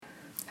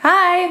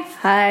Hi.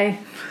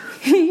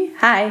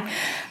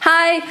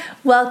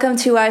 Welcome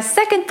to our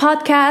second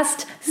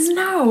podcast.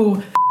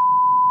 No.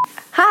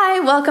 Hi,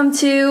 welcome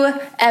to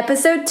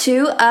episode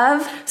 2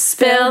 of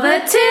Spill the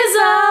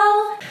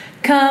Tizzle.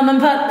 Come and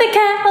put the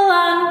kettle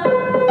on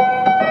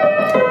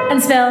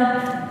and spill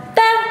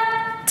the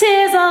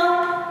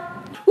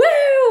tizzle. Woo!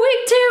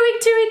 Week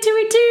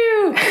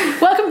two.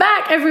 Welcome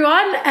back,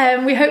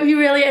 everyone. We hope you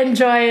really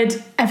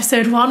enjoyed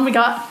episode 1. We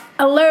got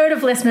a load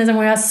of listeners and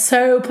we are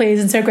so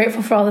pleased and so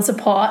grateful for all the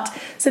support.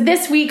 So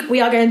this week we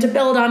are going to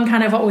build on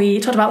kind of what we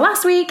talked about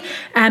last week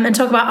and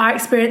talk about our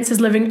experiences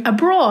living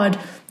abroad.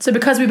 So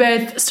because we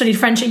both studied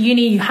French at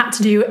uni, you had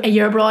to do a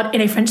year abroad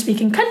in a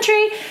French-speaking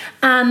country,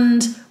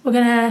 and we're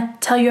going to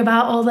tell you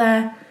about all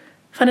the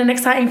fun and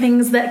exciting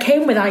things that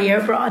came with our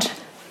year abroad.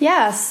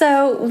 Yeah,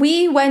 so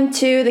we went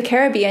to the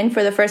Caribbean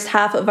for the first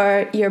half of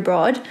our year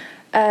abroad,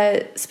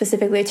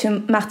 specifically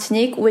to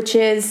Martinique, which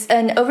is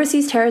an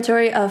overseas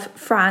territory of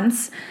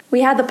France.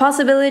 We had the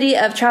possibility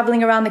of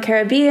traveling around the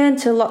Caribbean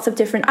to lots of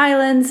different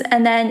islands,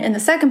 and then in the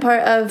second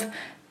part of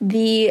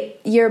the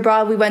year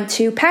abroad, we went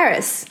to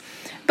Paris.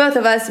 Both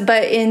of us,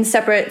 but in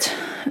separate...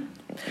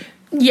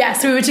 Yeah,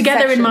 so we were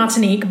together sections. in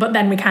Martinique, but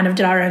then we kind of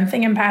did our own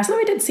thing in Paris, and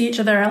we did see each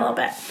other a little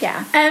bit.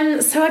 Yeah.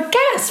 So I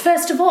guess,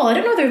 first of all, I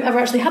don't know whether we've ever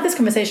actually had this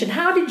conversation.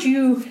 How did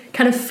you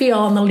kind of feel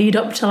on the lead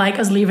up to like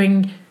us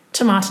leaving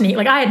to Martinique?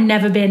 Like, I had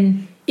never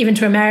been even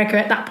to America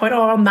at that point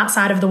or on that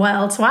side of the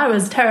world, so I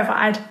was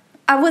terrified.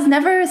 I was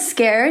never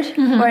scared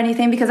or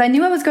anything because I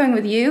knew I was going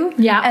with you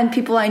and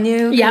people I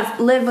knew. Yeah.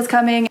 Liv was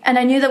coming, and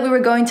I knew that we were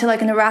going to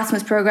like an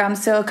Erasmus program,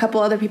 so a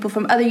couple other people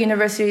from other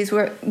universities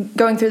were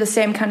going through the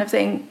same kind of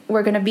thing.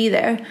 We're going to be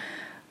there.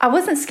 I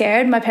wasn't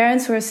scared. My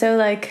parents were so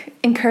like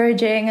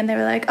encouraging, and they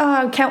were like, "Oh,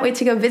 I can't wait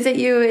to go visit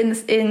you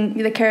in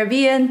the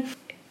Caribbean."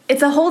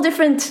 It's a whole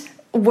different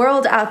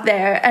world out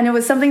there, and it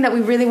was something that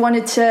we really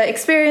wanted to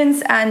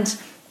experience and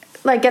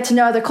like get to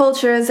know other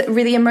cultures,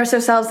 really immerse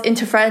ourselves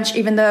into French,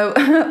 even though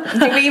do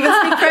we even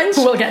speak French?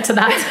 We'll get to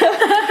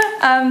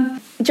that.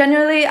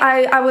 Generally,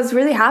 I was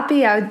really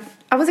happy.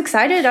 I was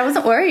excited. I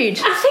wasn't worried.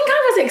 I think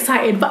I was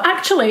excited, but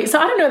actually, so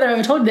I don't know that I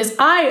ever told you this.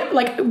 I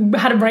like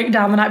had a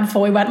breakdown the night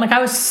before we went. Like I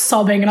was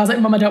sobbing, and I was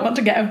like, "Mum, I don't want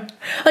to go."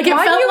 Like it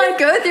Why felt do you like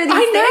go through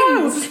these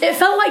things? It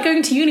felt like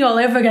going to uni all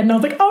over again. And I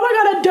was like, "Oh my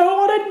god, I don't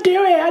want to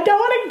do it. I don't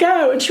want to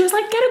go." And she was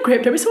like, "Get a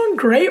grip. Don't be so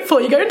ungrateful.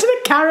 You're going to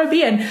the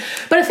Caribbean."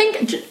 But I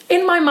think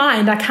in my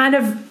mind, I kind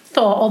of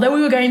thought, although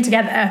we were going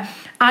together,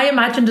 I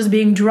imagined us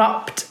being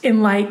dropped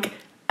in like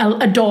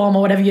a dorm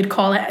or whatever you'd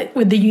call it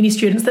with the uni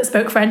students that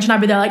spoke French, and I'd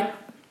be there like,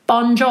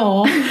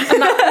 bonjour,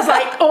 and that was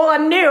like all I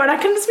knew, and I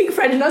couldn't speak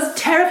French, and I was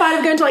terrified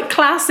of going to like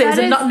classes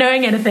and not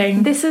knowing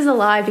anything. This is a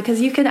lie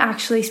because you can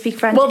actually speak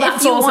French. Well,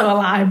 that's also a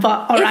lie,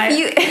 but all right.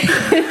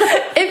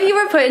 If you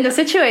were put in a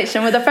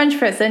situation with a French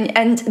person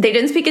and they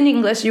didn't speak in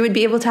English, you would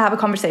be able to have a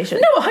conversation.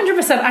 No,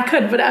 100% I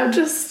could, but I would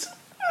just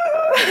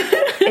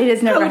it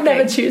is I would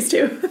never choose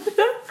to.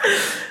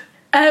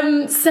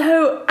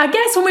 So I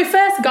guess when we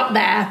first got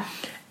there,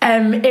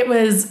 it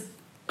was,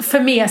 for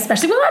me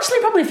especially, well actually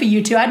probably for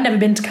you too, I'd never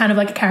been to kind of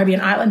like a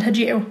Caribbean island, had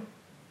you?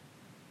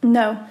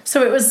 No.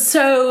 So it was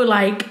so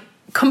like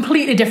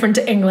completely different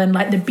to England.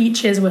 Like the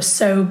beaches were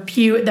so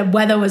beautiful, the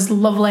weather was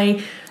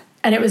lovely,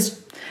 and it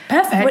was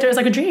perfect. It was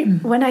like a dream.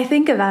 When I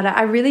think about it,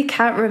 I really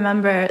can't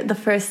remember the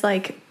first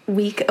like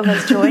week of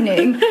us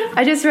joining.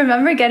 I just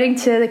remember getting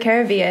to the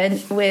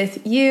Caribbean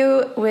with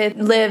you, with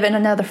Liv and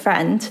another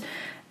friend.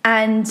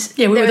 And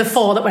yeah, we were the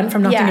 4 that went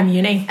from Nottingham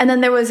Uni. And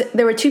then there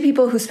were 2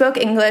 people who spoke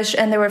English,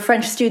 and there were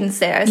French students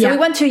there. So we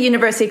went to a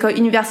university called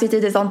Université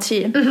des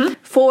Antilles.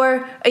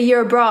 For a year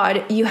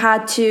abroad, you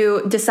had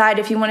to decide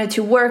if you wanted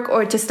to work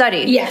or to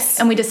study. Yes.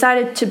 And we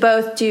decided to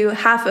both do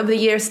half of the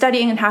year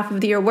studying and half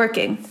of the year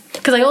working.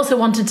 Because I also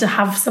wanted to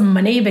have some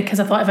money, because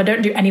I thought if I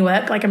don't do any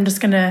work, like I'm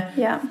just going to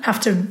have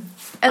to...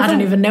 I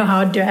don't even know how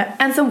I'd do it.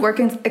 And some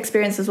working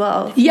experience as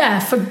well. Yeah,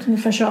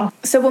 for sure.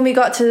 So when we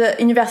got to the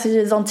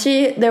Université des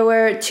Antilles, there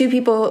were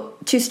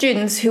 2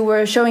 students who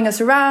were showing us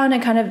around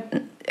and kind of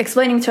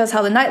explaining to us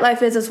how the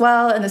nightlife is as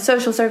well, and the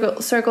social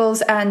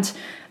circles, and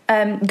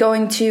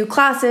going to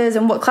classes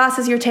and what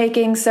classes you're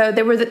taking. So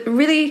they were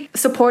really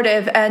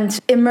supportive and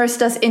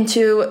immersed us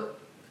into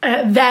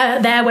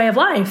their way of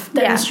life,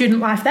 their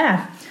student life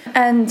there.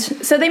 And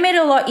so they made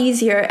it a lot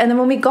easier. And then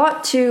when we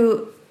got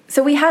to...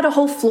 So we had a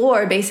whole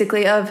floor,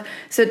 basically, of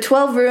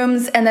 12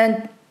 rooms, and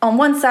then on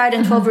one side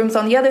and 12 rooms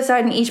on the other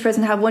side, and each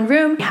person had one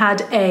room. We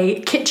had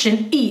a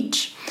kitchen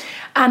each,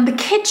 and the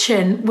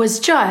kitchen was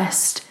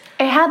just...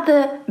 It had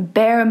the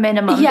bare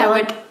minimum. Yeah,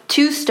 there were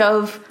 2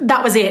 stoves.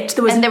 That was it.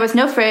 And there was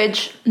no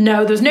fridge.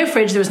 No, there was no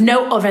fridge, there was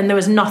no oven, there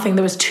was nothing.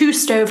 There was 2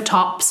 stove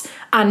tops,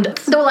 and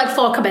there were like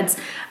 4 cupboards.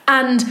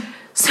 And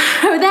so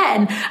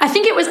then, I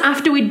think it was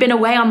after we'd been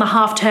away on the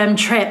half-term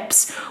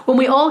trips, when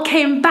we all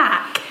came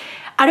back...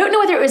 I don't know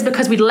whether it was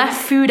because we'd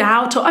left food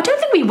out, or I don't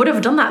think we would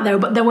have done that though,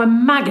 but there were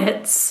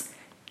maggots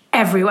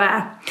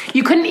everywhere.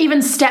 You couldn't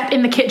even step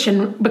in the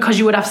kitchen because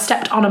you would have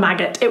stepped on a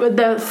maggot.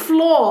 The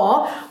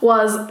floor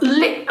was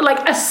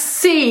like a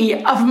sea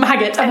of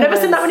maggots. I've never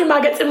seen that many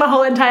maggots in my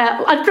whole entire...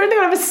 I don't think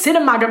I've ever seen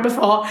a maggot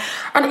before.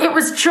 And it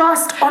was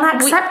just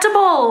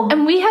unacceptable.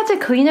 And we had to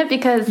clean it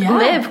because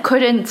Liv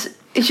couldn't...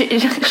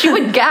 She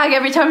would gag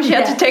every time she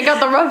had to take out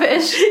the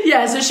rubbish.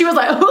 Yeah, so she was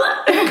like,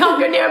 can't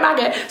go near a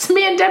maggot. So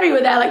me and Debbie were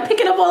there, like,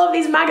 picking up all of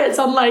these maggots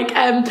on, like,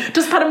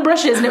 dustpan and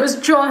brushes, and it was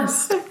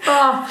just,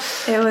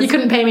 you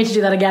couldn't pay me to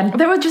do that again.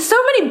 There were just so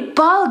many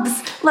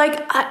bugs.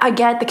 Like, I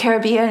get the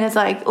Caribbean is,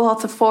 like,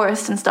 lots of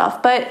forest and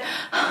stuff, but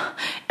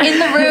in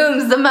the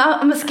rooms, the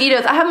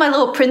mosquitoes, I have my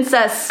little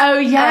princess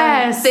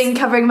thing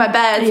covering my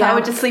bed, so I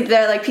would just sleep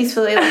there, like,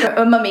 peacefully, like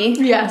a mummy.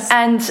 Yes.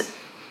 And...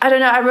 I don't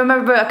know, I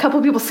remember a couple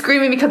of people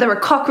screaming because there were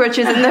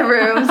cockroaches in their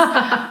rooms.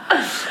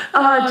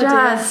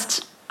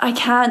 I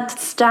can't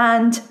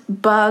stand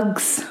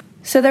bugs.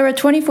 So there were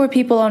 24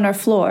 people on our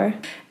floor,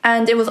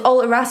 and it was all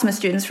Erasmus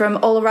students from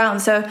all around.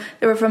 So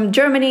they were from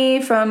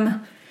Germany,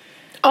 from...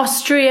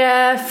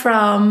 Austria,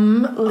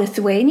 from...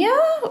 Lithuania?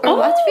 Or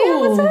Latvia,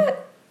 was it?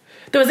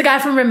 There was a guy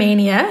from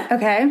Romania.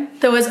 Okay.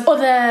 There was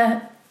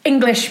other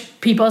English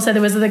people, so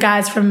there was other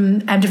guys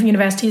from different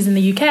universities in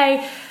the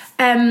UK.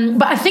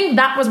 But I think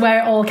that was where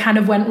it all kind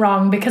of went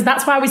wrong, because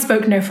that's why we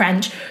spoke no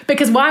French.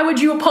 Because why would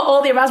you put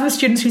all the Erasmus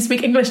students who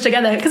speak English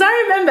together? Because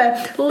I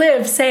remember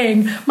Liv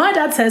saying, my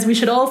dad says we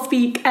should all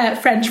speak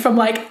French from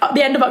like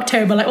the end of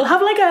October. Like, we'll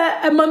have like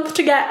a month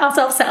to get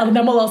ourselves settled and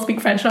then we'll all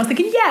speak French. And I was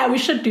thinking, yeah, we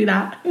should do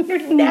that.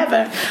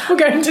 Never we're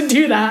going to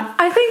do that.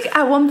 I think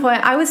at one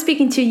point I was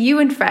speaking to you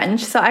in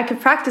French so I could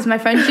practice my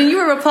French, and you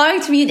were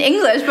replying to me in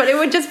English, but it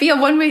would just be a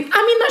one-way...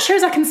 I mean, that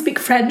shows I can speak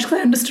French because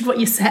I understood what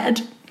you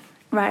said.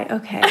 Right,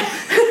 okay.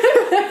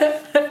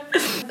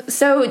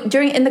 So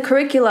in the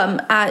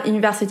curriculum at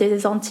Université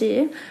des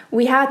Antilles,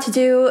 we had to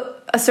do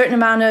a certain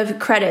amount of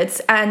credits,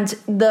 and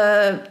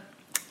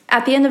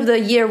at the end of the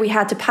year we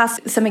had to pass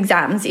some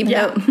exams, even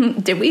though...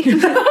 Did we?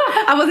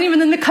 I wasn't even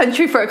in the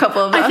country for a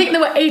couple of them. I think there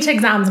were 8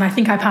 exams and I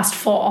think I passed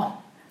 4.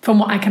 From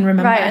what I can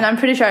remember. Right, and I'm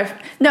pretty sure...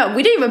 No,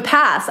 we didn't even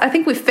pass. I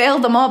think we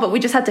failed them all, but we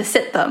just had to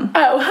sit them.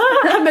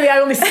 Oh, maybe I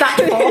only sat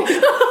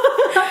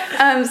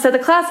 4. So the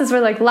classes were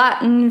like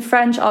Latin,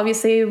 French,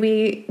 obviously.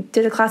 We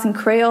did a class in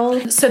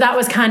Creole. So that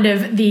was kind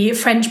of the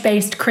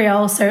French-based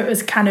Creole, so it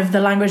was kind of the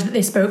language that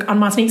they spoke on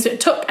Martinique. So it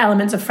took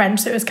elements of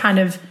French, so it was kind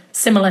of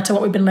similar to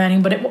what we've been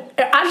learning, but it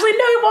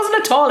wasn't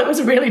at all. It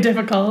was really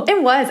difficult.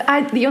 It was.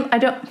 I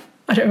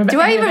don't remember. Do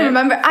I even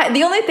remember?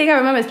 The only thing I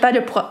remember is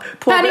Pani Problem.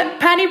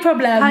 Pani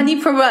Problem.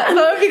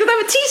 Because I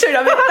have a t-shirt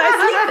of it that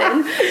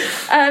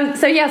I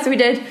sleep in. So we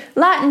did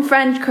Latin,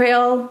 French,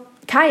 Creole,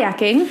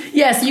 kayaking.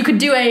 Yes, you could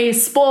do a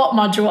sport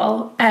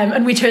module,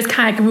 and we chose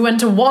kayak, and we went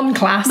to one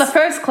class. The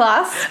first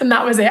class. And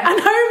that was it. And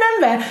I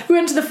remember we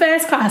went to the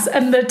first class,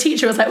 and the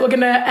teacher was like, we're going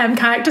to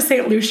kayak to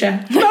St.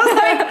 Lucia. And I was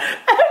like,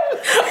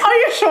 are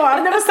you sure?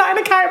 I've never sat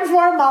in a kayak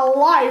before in my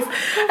life.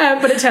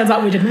 But it turns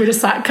out we didn't. We just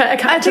sat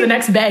kayak to the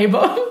next bay.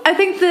 But I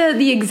think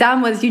the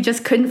exam was you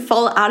just couldn't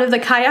fall out of the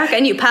kayak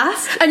and you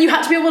passed. And you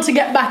had to be able to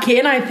get back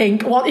in, I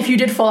think. Well, if you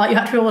did fall out, you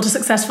had to be able to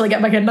successfully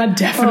get back in. And I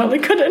definitely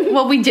couldn't.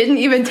 Well, we didn't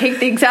even take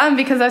the exam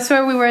because I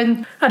swear we were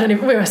in...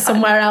 we were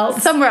somewhere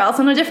else. Somewhere else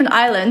on a different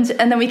island.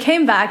 And then we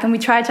came back and we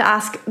tried to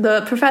ask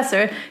the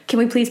professor, can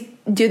we please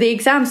do the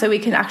exam so we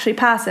can actually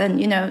pass and,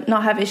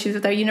 not have issues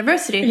with our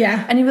university.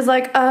 Yeah. And he was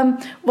like,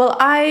 well,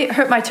 I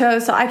hurt my toe,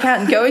 so I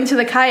can't go into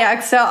the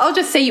kayak, so I'll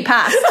just say you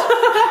passed. So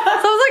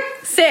I was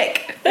like,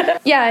 sick.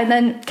 Yeah, and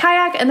then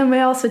kayak, and then we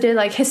also did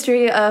like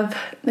history of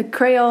the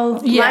Creole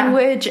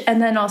language,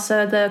 and then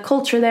also the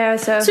culture there.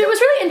 So it was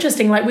really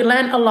interesting. Like, we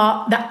learned a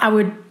lot that I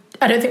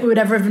don't think we would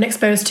ever have been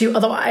exposed to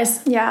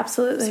otherwise. Yeah,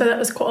 absolutely. So that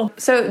was cool.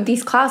 So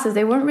these classes,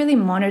 they weren't really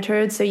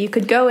monitored, so you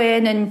could go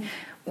in and...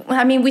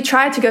 I mean, we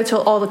tried to go to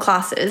all the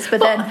classes,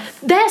 but then...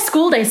 Their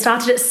school day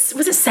started at...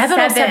 Was it 7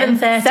 or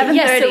 7:30? 7:30.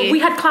 Yeah, so we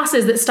had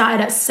classes that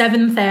started at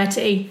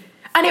 7:30.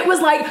 And it was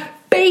like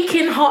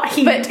baking hot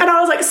heat. And I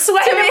was like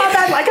sweating in my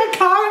bed like, I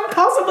can't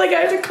possibly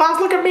go to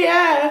class, look at me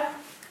hair.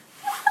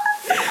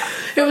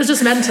 It was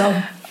just mental.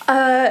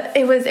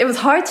 It was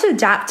hard to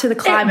adapt to the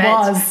climate. It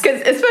was.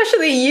 Because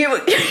especially you...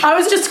 I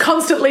was just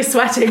constantly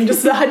sweating.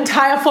 Just the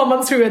entire 4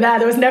 months we were there.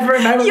 There was never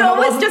a moment you when I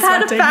wasn't always just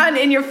sweating. had a fan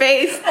in your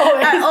face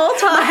at all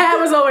times. My hair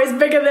was always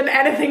bigger than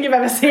anything you've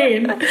ever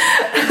seen.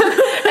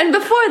 And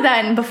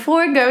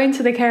before going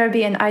to the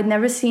Caribbean, I'd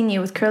never seen you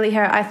with curly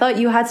hair. I thought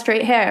you had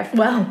straight hair.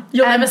 Well,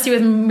 you'll never see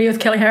me with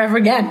curly hair ever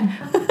again.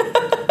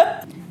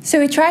 So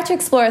we tried to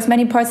explore as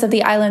many parts of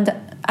the island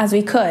as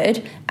we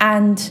could,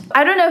 and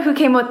I don't know who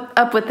came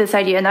up with this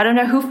idea, and I don't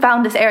know who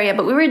found this area,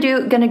 but we were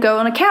going to go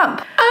on a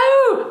camp.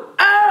 Oh!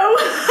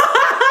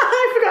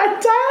 I forgot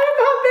entirely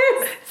about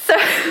this. So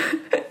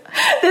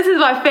this is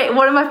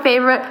one of my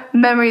favorite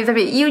memories of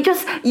it.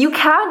 You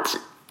can't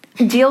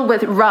deal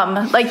with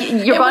rum. Like,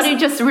 your body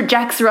just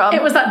rejects rum.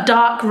 It was that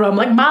dark rum,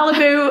 like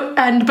Malibu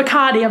and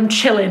Bacardi. I'm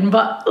chilling,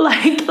 but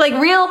like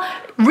real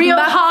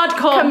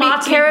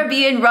hardcore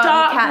Caribbean rum.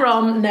 Dark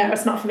rum. No,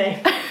 it's not for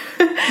me.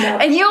 No.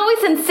 And you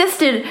always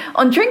insisted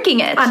on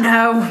drinking it. I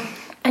know.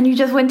 And you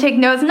just wouldn't take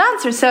no as an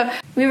answer. So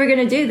we were going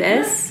to do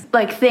this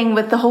like thing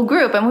with the whole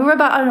group. And we were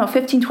about, I don't know,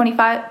 15,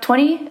 25,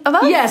 20 of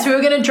us? Yes, we were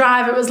going to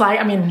drive. It was like,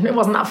 I mean, it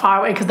wasn't that far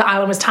away because the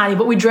island was tiny.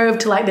 But we drove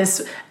to like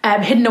this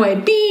hidden away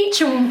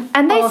beach.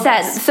 And they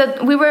said,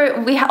 so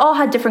we all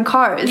had different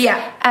cars.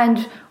 Yeah.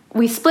 And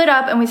we split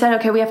up and we said,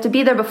 okay, we have to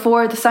be there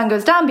before the sun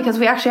goes down because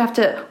we actually have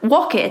to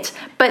walk it.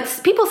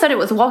 But people said it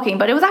was walking,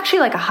 but it was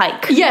actually like a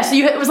hike. Yeah, so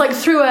it was like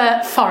through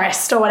a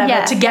forest or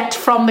whatever to get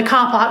from the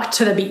car park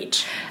to the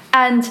beach.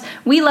 And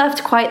we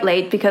left quite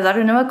late because I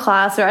don't know, a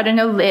class or I don't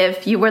know,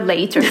 Liv, you were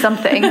late or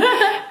something.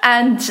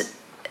 And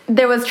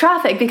there was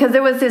traffic because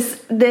there was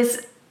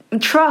this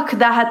truck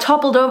that had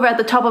toppled over at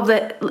the top of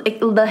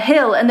the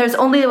hill, and there's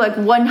only like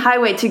one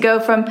highway to go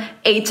from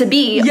A to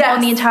B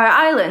on the entire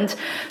island.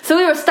 So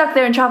we were stuck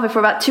there in traffic for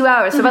about 2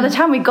 hours. So by the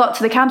time we got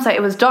to the campsite,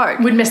 it was dark.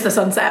 We'd missed the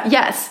sunset.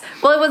 Yes.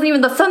 Well, it wasn't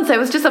even the sunset. It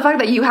was just the fact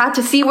that you had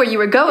to see where you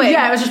were going.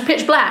 Yeah, it was just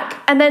pitch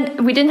black. And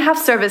then we didn't have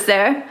service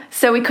there,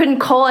 so we couldn't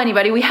call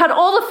anybody. We had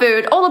all the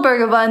food, all the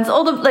burger buns,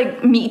 all the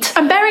like meat.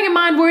 And bearing in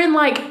mind, we're in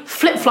like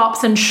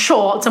flip-flops and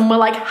shorts, and we're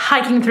like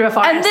hiking through a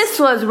forest. And this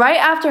was right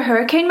after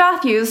Hurricane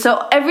Matthew,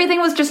 so everything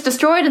was just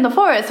destroyed in the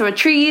forest. There were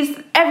trees.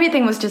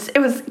 Everything was just, it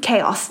was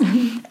chaos.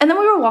 And then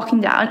we were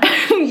walking down.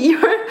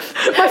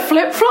 My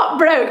flip-flop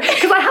broke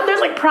because I had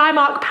those like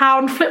Primark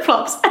pound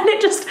flip-flops, and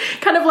it just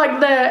kind of like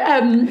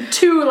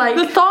the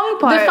the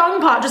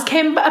thong part just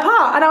came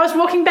apart, and I was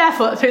walking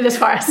barefoot through this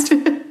forest.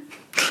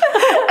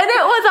 And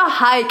it was a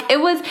hike.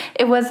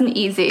 It wasn't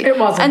easy. It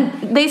wasn't.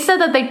 And they said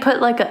that they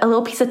put like a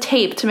little piece of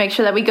tape to make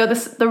sure that we go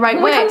the right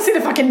way. We can't see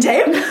the fucking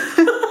tape.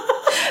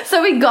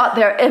 So we got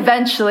there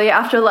eventually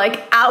after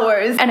like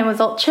hours, and it was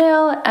all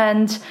chill,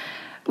 and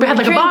we had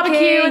like a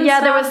barbecue and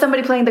there was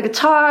somebody playing the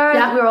guitar.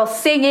 Yeah. We were all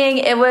singing.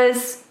 It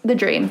was the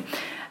dream.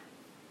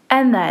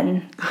 And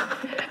then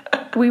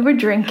we were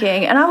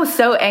drinking, and I was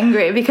so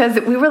angry because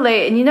we were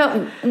late, and you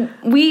know,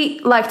 we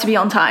like to be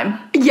on time.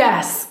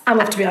 Yes, I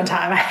love to be on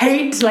time. I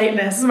hate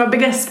lateness. It's my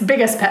biggest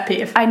pet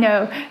peeve. I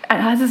know,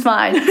 and as is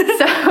mine.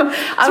 So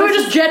we were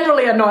just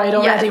generally annoyed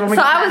already when we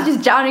got there. I was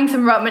just downing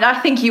some rum, and I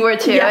think you were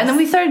too. Yes. And then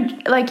we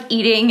started like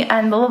eating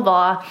and blah blah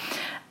blah.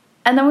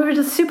 And then we were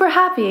just super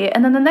happy.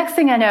 And then the next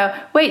thing I know,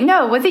 wait,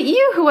 no, was it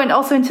you who went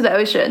also into the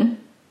ocean?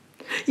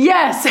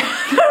 Yes.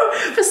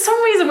 For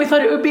some reason we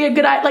thought it would be a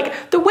good idea.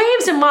 Like the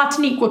waves in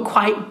Martinique were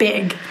quite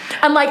big,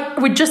 and like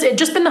it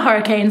just been the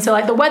hurricane, so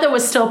like the weather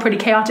was still pretty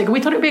chaotic, and we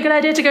thought it would be a good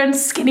idea to go and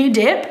skinny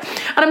dip.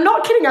 And I'm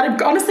not kidding, I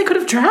honestly could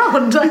have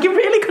drowned. Like it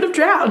really could have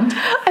drowned.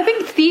 I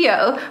think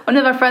Theo, one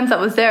of our friends that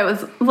was there,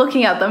 was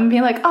looking at them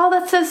being like, oh,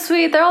 that's so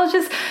sweet, they're all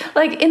just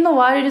like in the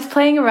water just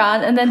playing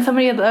around, and then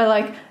somebody they're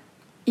like,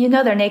 you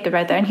know, they're naked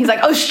right there, and he's like,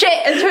 oh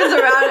shit, and turns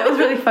around. It was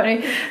really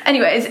funny.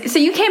 Anyways, so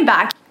you came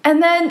back,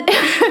 and then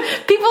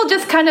people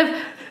just kind of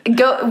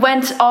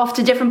went off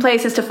to different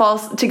places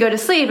to go to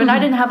sleep, and I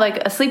didn't have like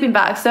a sleeping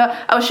bag, so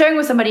I was sharing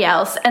with somebody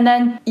else. And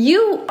then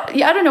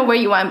I don't know where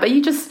you went, but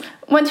you just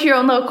went to your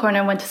own little corner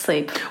and went to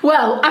sleep.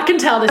 Well, I can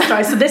tell this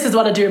story, so this is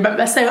what I do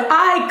remember. So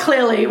I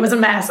clearly was a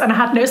mess and I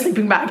had no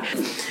sleeping bag.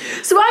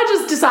 So I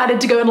just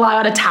decided to go and lie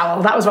on a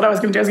towel. That was what I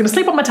was going to do. I was going to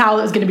sleep on my towel.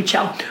 It was going to be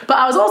chill. But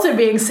I was also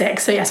being sick.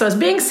 So yes, I was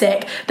being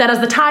sick. Then as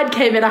the tide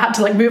came in, I had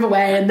to like move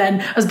away. And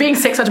then I was being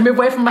sick, so I had to move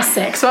away from my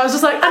sick. So I was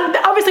just like, and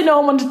obviously no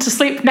one wanted to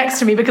sleep next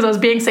to me because I was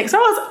being sick. So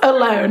I was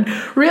alone,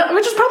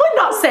 which is probably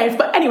not safe.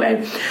 But anyway,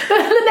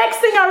 the next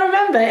thing I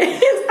remember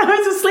is I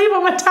was asleep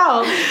on my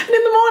towel. And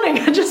in the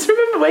morning, I just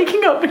remember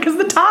waking up because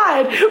the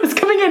tide was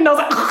coming in. And I was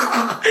like,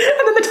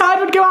 and then the tide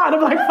would go out. And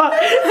I'm like, fuck.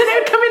 And then it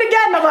would come in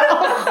again. And I'm like, oh.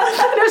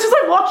 And it was just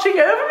like washing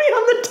over me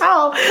on the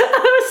towel, and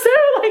I was so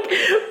like,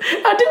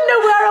 I didn't know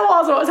where I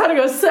was or what was happening.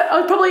 I was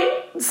probably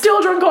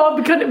still drunk or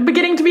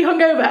beginning to be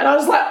hungover, and I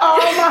was like,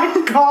 oh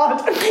my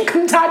god,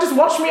 couldn't I just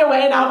wash me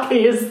away now,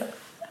 please?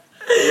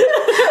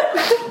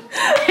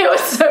 It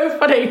was so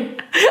funny,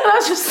 and I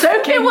was just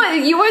soaking.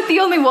 You weren't the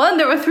only one.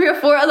 There were 3 or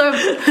 4 other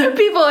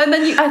people, and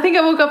then I think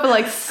I woke up at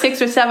like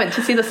 6 or 7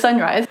 to see the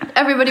sunrise.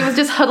 Everybody was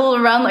just huddled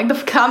around like the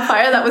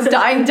campfire that was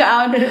dying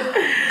down.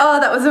 Oh,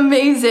 that was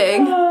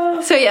amazing.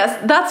 So yes,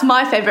 that's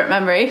my favorite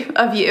memory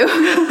of you.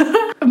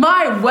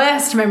 My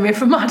worst memory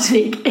from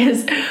Martinique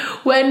is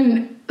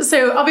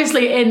so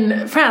obviously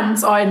in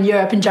France or in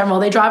Europe in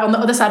general, they drive on the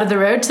other side of the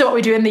road to what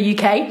we do in the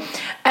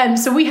UK.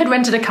 So we had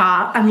rented a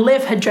car, and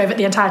Liv had drove it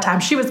the entire time.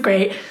 She was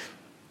great.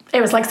 It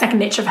was like second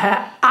nature for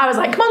her. I was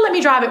like, come on, let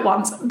me drive it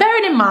once.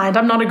 Bearing in mind,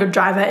 I'm not a good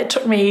driver.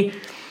 I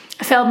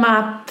failed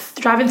my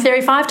driving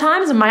theory 5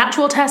 times and my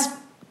actual test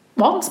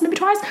once, maybe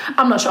twice.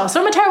 I'm not sure. So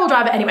I'm a terrible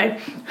driver anyway.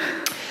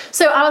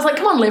 So I was like,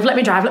 come on, Liv, let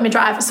me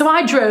drive. So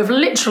I drove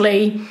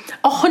literally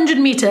 100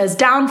 meters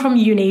down from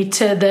uni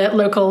to the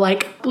local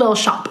like little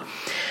shop.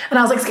 And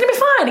I was like, it's going to be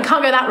fine. It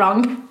can't go that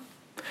wrong.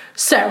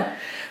 So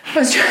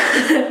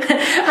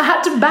I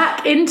had to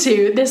back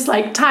into this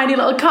like tiny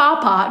little car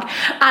park,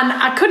 and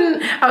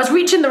I was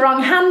reaching the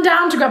wrong hand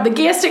down to grab the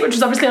gear stick, which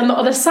was obviously on the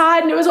other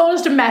side, and it was all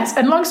just a mess.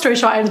 And long story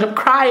short, I ended up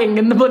crying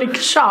in the bloody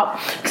shop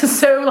because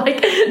so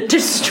like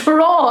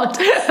distraught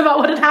about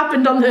what had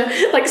happened on the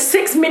like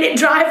 6-minute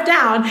drive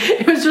down.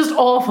 It was just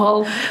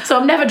awful. So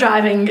I'm never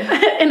driving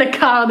in a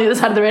car on the other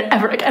side of the road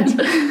ever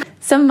again.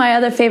 Some of my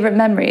other favourite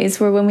memories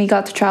were when we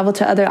got to travel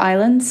to other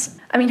islands.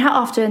 I mean, how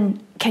often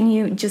can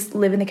you just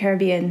live in the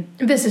Caribbean?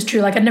 This is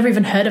true. Like, I'd never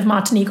even heard of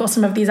Martinique or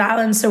some of these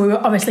islands, so we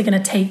were obviously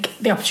going to take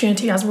the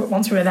opportunity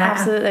once we were there.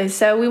 Absolutely.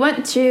 So we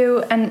went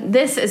to, and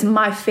this is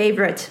my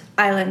favourite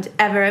island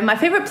ever, and my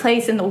favourite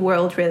place in the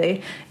world,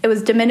 really. It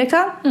was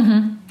Dominica.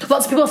 Mm-hmm.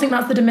 Lots of people think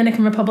that's the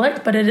Dominican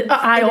Republic, but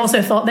I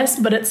also thought this,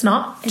 but it's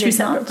not. Two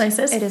separate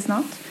places. It is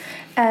not.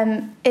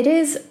 It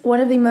is one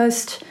of the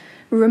most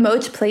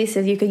remote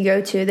places you could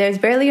go to. There's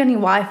barely any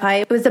Wi-Fi.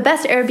 It was the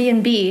best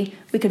Airbnb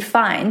we could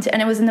find,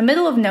 and it was in the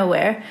middle of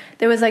nowhere.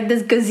 There was like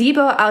this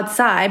gazebo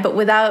outside, but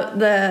without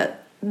the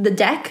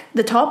deck,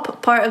 the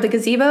top part of the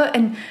gazebo.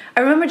 And I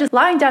remember just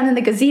lying down in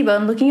the gazebo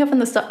and looking up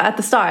at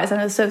the stars,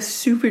 and it was so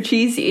super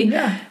cheesy.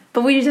 Yeah.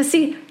 But we just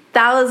see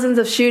thousands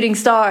of shooting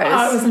stars.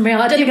 Oh, it was unreal.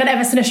 I don't think I'd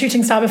ever seen a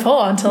shooting star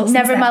before until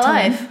never in my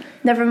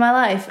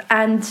life.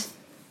 And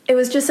it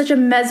was just such a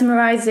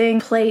mesmerizing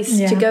place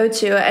to go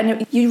to,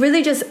 and you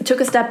really just took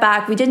a step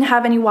back. We didn't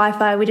have any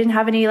Wi-Fi. We didn't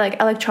have any like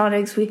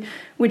electronics. We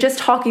were just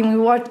talking.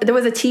 There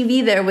was a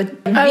TV there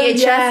with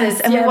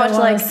VHSs, and we watched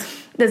like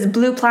this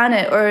Blue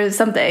Planet or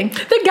something.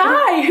 The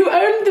guy who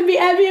owned the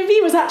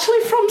Airbnb was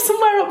actually from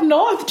somewhere up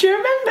north. Do you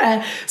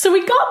remember? So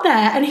we got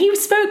there, and he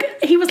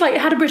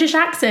had a British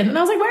accent, and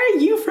I was like, "Where are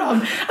you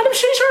from?" And I'm pretty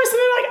sure it was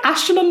something like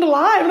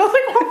Ashton-under-Lyne, and I was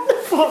like, "What the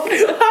fuck?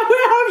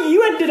 Where have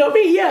you ended up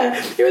here?"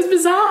 It was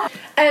bizarre.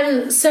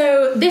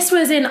 So this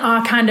was in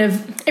our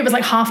it was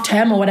like half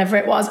term or whatever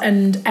it was,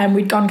 and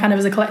we'd gone kind of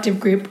as a collective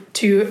group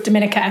to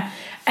Dominica.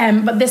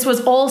 But this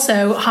was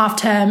also half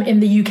term in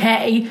the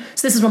UK.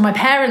 So this is when my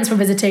parents were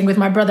visiting with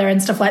my brother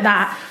and stuff like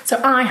that. So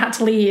I had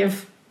to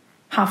leave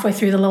halfway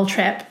through the little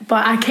trip.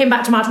 But I came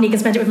back to Martinique and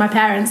spent it with my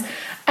parents.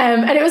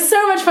 And it was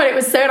so much fun. It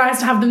was so nice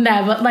to have them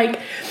there. But like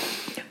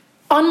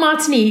on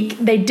Martinique,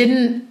 they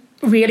didn't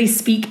really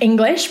speak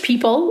English,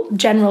 people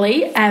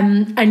generally,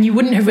 and you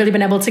wouldn't have really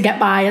been able to get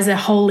by as a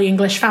wholly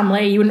English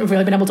family. You wouldn't have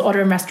really been able to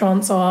order in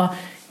restaurants or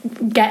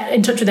get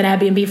in touch with an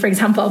Airbnb, for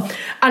example.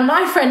 And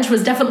my French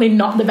was definitely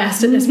not the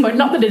best at this point,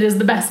 not that it is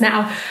the best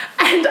now.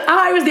 And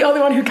I was the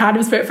only one who kind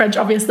of spoke French,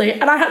 obviously,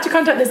 and I had to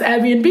contact this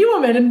Airbnb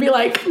woman and be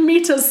like,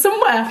 meet us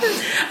somewhere. And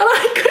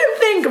I couldn't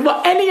think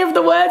what any of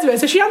the words were.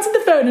 So she answered the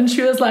phone and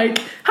she was like,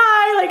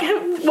 hi, like,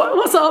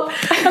 what's up?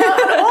 And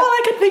all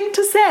I could think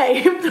to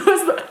say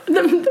was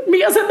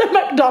meet us at the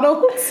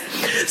McDonald's.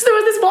 So there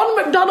was this one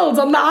McDonald's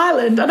on the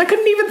island, and I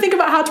couldn't even think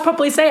about how to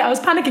properly say it. I was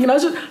panicking, and I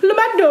was just, Le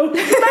McDo.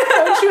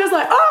 And she was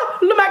like, oh,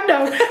 Le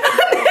McDo. And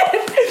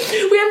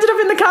then we ended up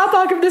in the car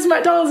park of this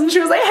McDonald's, and she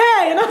was like,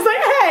 hey. And I was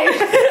like, hey.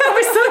 And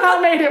we somehow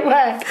made it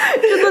work.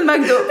 Just Le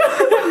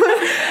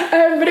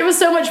McDo. But it was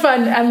so much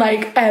fun, and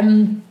like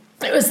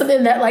it was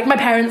something that like my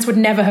parents would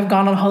never have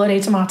gone on holiday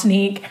to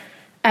Martinique.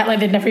 Like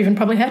they'd never even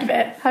probably heard of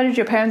it. How did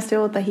your parents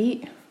deal with the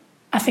heat?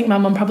 I think my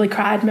mum probably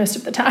cried most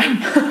of the time.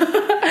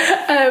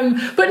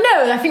 But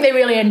no, I think they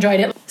really enjoyed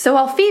it. So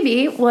while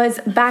Phoebe was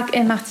back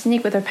in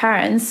Martinique with her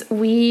parents,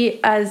 we,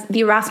 as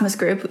the Erasmus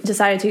group,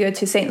 decided to go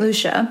to St.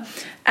 Lucia.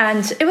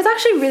 And it was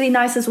actually really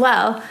nice as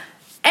well.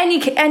 Any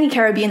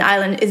Caribbean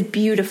island is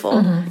beautiful.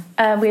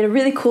 Mm-hmm. We had a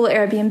really cool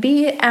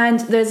Airbnb, and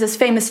there's this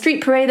famous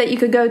street parade that you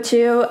could go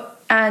to.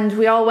 And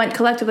we all went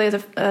collectively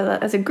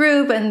as a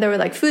group, and there were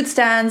like food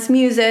stands,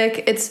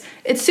 music. It's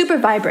super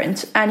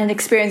vibrant and an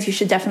experience you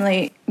should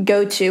definitely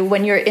go to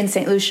when you're in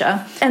St.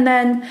 Lucia. And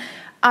then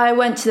I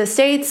went to the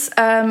States.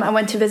 I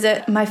went to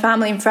visit my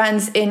family and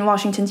friends in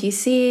Washington,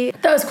 D.C.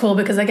 That was cool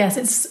because I guess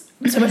it's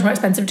so much more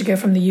expensive to go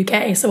from the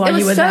UK. So while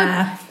you were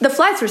there, the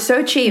flights were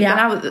so cheap,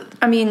 yeah.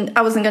 And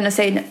I wasn't going to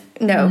say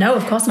no. No,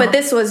 of course not. But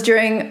this was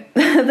during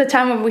the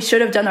time when we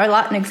should have done our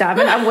Latin exam,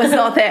 and I was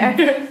not there.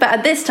 But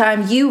at this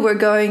time, you were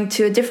going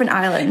to a different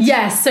island.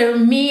 Yes, so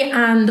me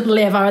and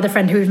Liv, our other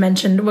friend who we've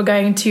mentioned, were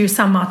going to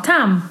Saint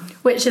Martin,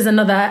 which is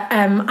another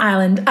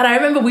island. And I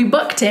remember we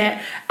booked it,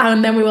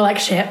 and then we were like,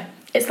 shit,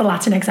 it's the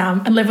Latin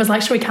exam. And Liv was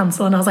like, should we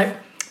cancel? And I was like,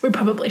 we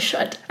probably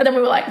should. And then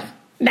we were like,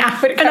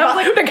 nah, we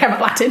don't care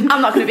about Latin.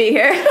 I'm not going to be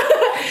here.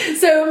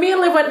 So me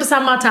and Liv went to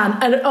Saint Martin,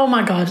 and oh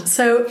my God.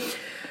 So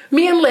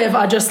me and Liv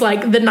are just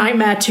like the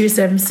nightmare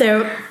twosome.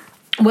 So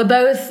we're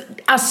both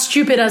as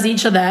stupid as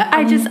each other.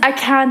 I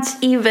can't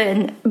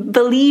even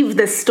believe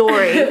this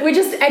story. We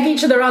just egg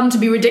each other on to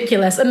be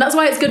ridiculous. And that's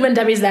why it's good when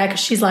Debbie's there, because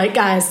she's like,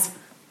 guys,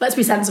 let's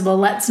be sensible,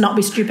 let's not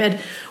be stupid.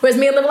 Whereas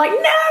me and Liv are like,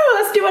 no,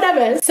 let's do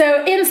whatever.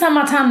 So in Saint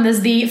Martin,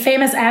 there's the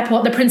famous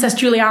airport, the Princess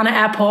Juliana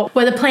Airport,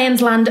 where the planes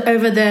land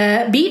over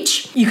the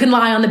beach. You can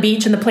lie on the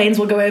beach and the planes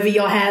will go over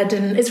your head,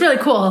 and it's really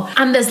cool.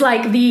 And there's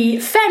like the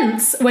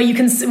fence where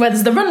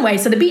there's the runway.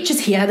 So the beach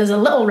is here, there's a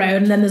little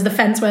road, and then there's the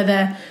fence where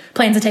the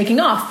planes are taking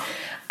off.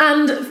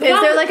 And is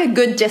there like a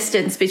good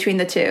distance between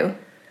the two?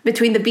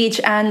 between the beach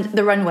and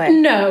the runway?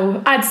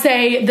 No, I'd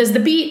say there's the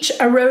beach,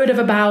 a road of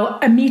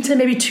about 1 meter,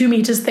 maybe 2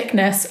 meters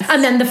thickness,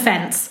 and then the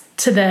fence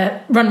to the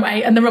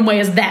runway, and the runway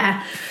is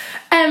there.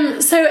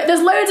 So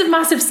there's loads of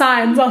massive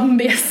signs on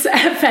this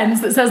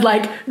fence that says,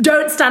 like,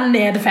 don't stand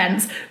near the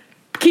fence,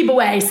 keep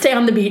away, stay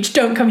on the beach,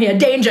 don't come here,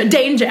 danger,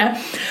 danger.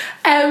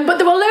 But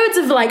there were loads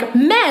of, like,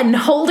 men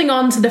holding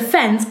on to the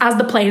fence as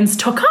the planes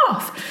took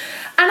off.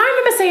 And I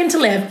remember saying to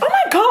Liv, oh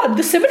my God,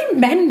 there's so many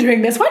men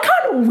doing this. Why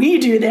can't we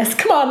do this?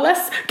 Come on,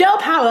 let's, girl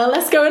power,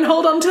 let's go and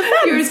hold on to the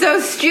fence. You're so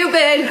stupid.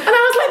 And I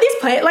was like, these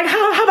planes, like,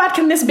 how bad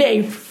can this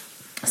be?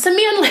 So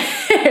me and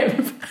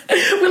Liv,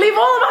 we leave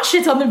all of our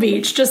shit on the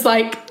beach, just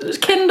like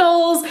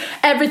Kindles,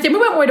 everything. We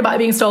weren't worried about it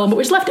being stolen, but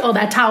we just left it all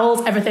there,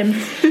 towels, everything.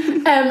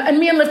 And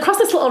me and Liv crossed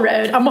this little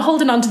road, and we're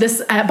holding on to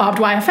this barbed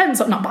wire fence,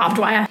 or not barbed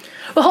wire,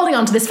 we're holding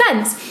on to this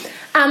fence.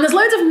 And there's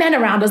loads of men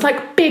around us,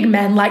 like big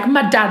men, like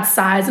my dad's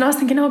size. And I was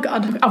thinking, oh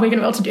God, are we going to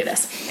be able to do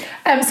this?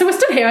 So we're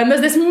stood here, and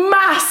there's this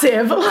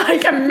massive,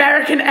 like,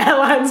 American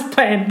Airlines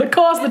plane. Of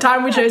course, the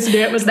time we chose to do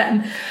it was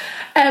then.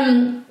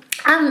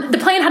 And the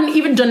plane hadn't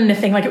even done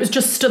anything, like it was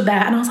just stood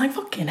there. And I was like,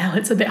 fucking hell,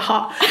 it's a bit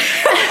hot.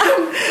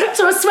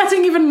 So I was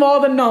sweating even more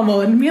than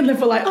normal. And me and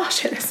Liv were like, oh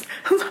shit,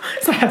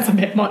 that's a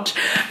bit much.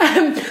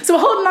 So we're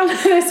holding on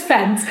to this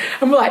fence,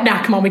 and we're like,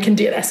 nah, come on, we can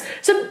do this.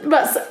 So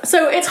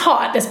it's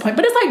hot at this point,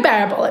 but it's like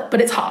bearable, but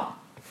it's hot.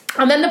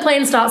 And then the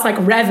plane starts like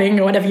revving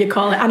or whatever you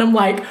call it. And I'm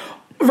like,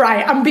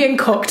 right, I'm being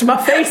cooked.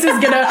 My face is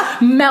going to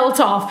melt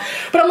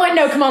off. But I'm like,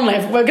 no, come on,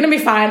 Liv. We're going to be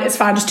fine. It's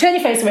fine. Just turn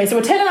your face away. So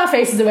we're turning our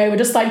faces away. We're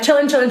just like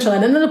chilling.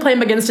 And then the plane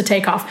begins to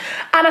take off.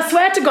 And I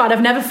swear to God,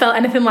 I've never felt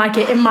anything like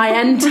it in my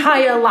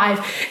entire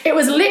life. It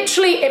was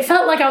literally, it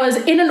felt like I was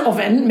in an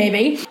oven,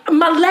 maybe.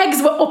 My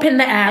legs were up in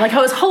the air. Like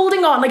I was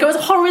holding on. Like I was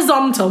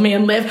horizontal, me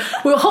and Liv.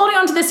 We were holding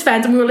onto this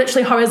fence, and we were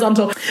literally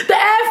horizontal. The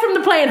air from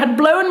the plane had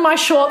blown my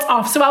shorts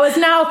off. So I was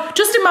now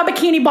just in my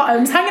bikini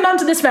bottoms, hanging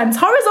onto this fence,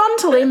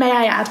 horizontally, may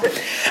I add.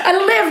 And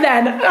Liv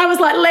then, I was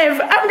like, Liv,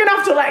 I'm going to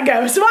have to let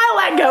go. So I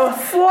let go,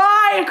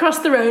 fly across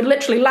the road,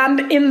 literally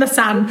land in the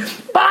sand,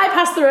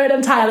 bypass the road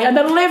entirely, and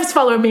then Liv's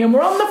following me, and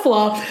we're on the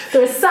floor.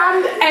 There was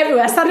sand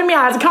everywhere, sand in my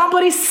eyes, I can't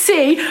bloody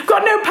see, I've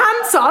got no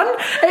pants on,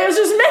 it was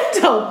just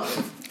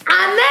mental.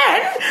 And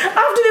then,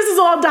 after this has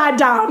all died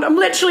down, I'm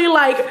literally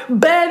like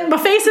burnt, my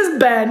face is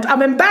burnt,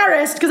 I'm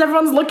embarrassed because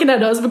everyone's looking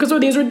at us because we're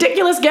these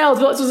ridiculous girls,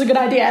 we thought this was a good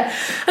idea.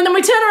 And then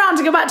we turn around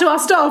to go back to our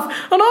stuff,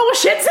 and all our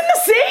shit's in the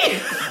sea.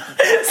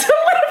 So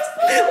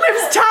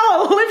Liv's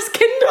towel, Liv's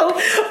Kindle,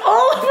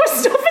 all of our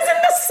stuff is in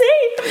the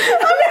sea.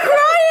 I'm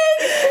crying.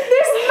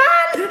 This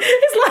man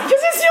is like,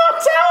 is this your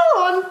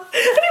towel on? And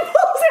he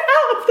pulls it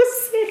out of the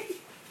sea.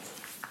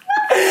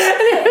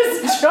 And it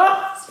was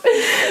just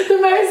the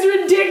most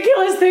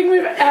ridiculous thing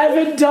we've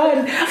ever done.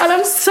 And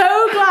I'm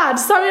so glad,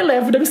 sorry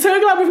Liv, but I'm so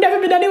glad we've never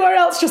been anywhere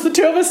else, just the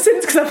two of us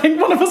since, because I think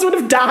one of us would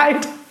have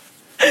died.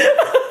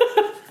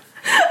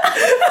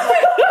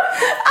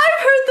 I've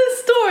heard this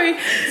story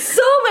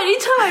so many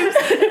times.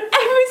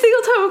 Every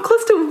single time I'm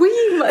close to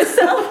weeing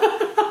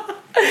myself.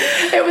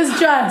 It was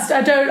just,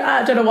 I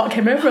don't know what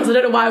came over us. I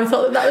don't know why we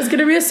thought that was going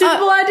to be a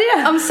suitable idea.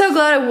 I'm so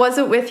glad I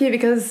wasn't with you,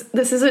 because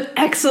this is an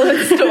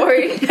excellent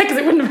story. Because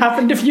it wouldn't have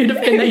happened if you'd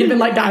have been there. You'd have been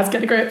like, guys,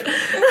 get a grip.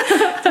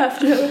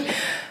 Definitely.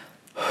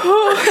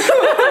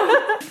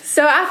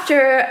 So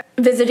after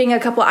visiting a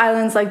couple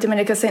islands like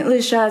Dominica, St.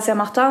 Lucia, Saint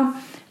Martin,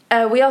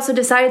 we also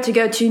decided to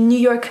go to New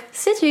York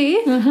City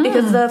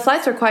because the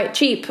flights were quite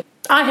cheap.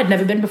 I had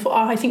never been before.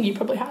 I think you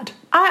probably had.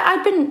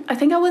 I'd been, I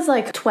think I was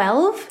like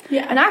 12.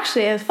 Yeah. And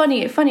actually, a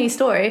funny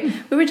story.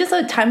 We were just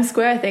at Times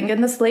Square, I think,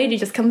 and this lady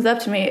just comes up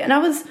to me. And I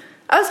was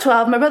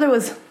 12, my brother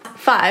was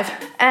 5.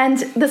 And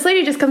this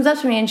lady just comes up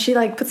to me, and she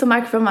like puts a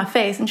microphone in my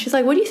face. And she's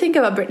like, what do you think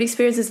about Britney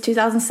Spears'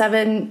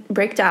 2007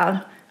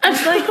 breakdown? I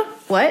was like,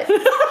 what?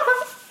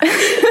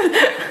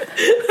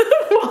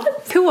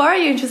 What? Who are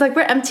you? And she's like,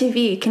 we're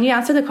MTV. Can you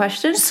answer the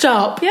question?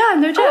 Stop. Yeah,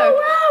 no joke. Oh,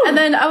 wow. And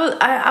then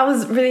I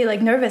was really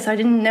like nervous. I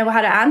didn't know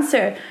how to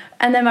answer.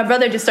 And then my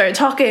brother just started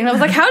talking. And I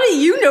was like, how do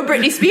you know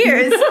Britney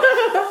Spears?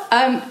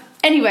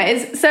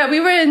 Anyways, so we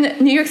were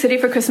in New York City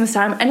for Christmas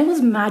time, and it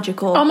was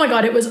magical. Oh my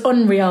God, it was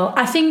unreal.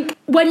 I think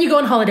when you go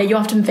on holiday, you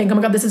often think, oh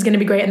my God, this is going to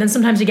be great. And then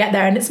sometimes you get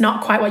there and it's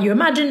not quite what you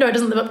imagined, or it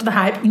doesn't live up to the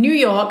hype. New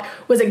York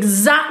was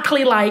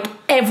exactly like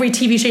every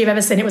TV show you've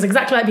ever seen. It was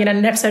exactly like being in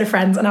an episode of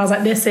Friends. And I was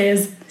like, this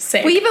is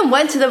sick. We even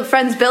went to the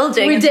Friends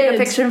building and took a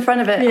picture in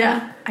front of it.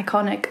 Yeah.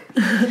 Iconic.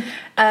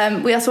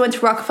 We also went to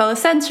Rockefeller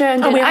Center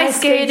and did ice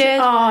skated.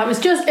 Oh,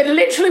 it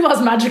literally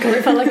was magical.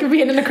 It felt like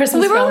being in a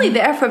Christmas We were film. only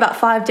there for about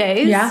 5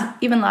 days. Yeah.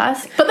 Even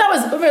less. But it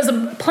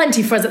was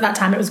plenty for us at that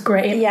time. It was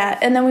great. Yeah.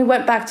 And then we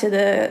went back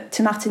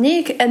to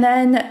Martinique, and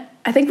then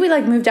I think we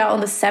like moved out on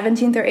the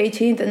 17th or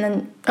 18th, and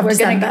then of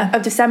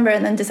December,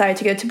 and then decided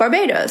to go to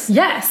Barbados.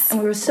 Yes. And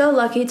we were so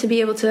lucky to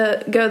be able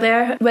to go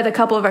there with a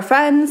couple of our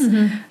friends.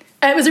 Mm-hmm.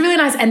 It was a really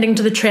nice ending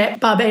to the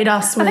trip.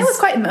 Barbados was... I think it was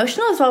quite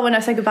emotional as well when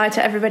I said goodbye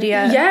to everybody.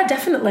 Yeah,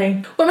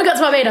 definitely. When we got to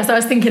Barbados, I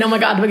was thinking, oh my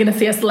God, we're going to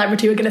see a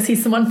celebrity, we're going to see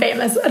someone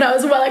famous. And I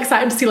was well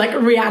excited to see like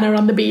Rihanna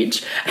on the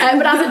beach.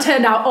 But as it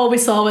turned out, all we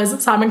saw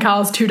was Simon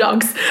Cowell's 2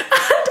 dogs. And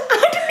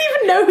I didn't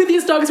know who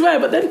these dogs were,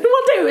 but then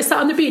one day we were sat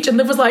on the beach and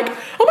Liv was like,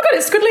 oh my god,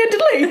 it's Squidly and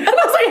Diddley. And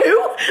I was like, who?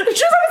 And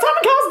she was like, it's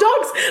Simon Cowell's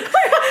dogs. I was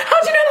like, how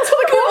do you know that's what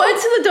they're We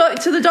called?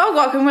 went to the dog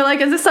walk and we're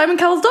like, is this Simon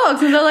Cowell's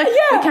dogs? And they're like,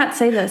 Yeah. we can't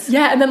say this.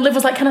 Yeah, and then Liv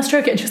was like, can I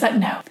stroke it? And she was like,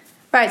 no.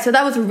 Right, so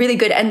that was a really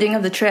good ending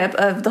of the trip,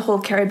 of the whole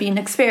Caribbean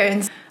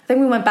experience. I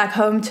think we went back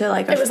home to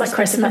like... It was like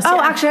Christmas, Oh,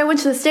 yeah. actually, I went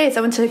to the States.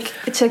 I went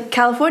to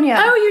California.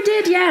 Oh, you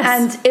did, yes.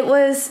 And it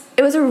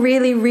was a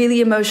really,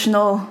 really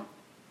emotional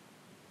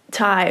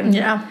time.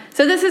 Yeah.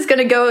 So this is going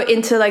to go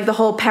into like the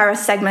whole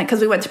Paris segment,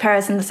 because we went to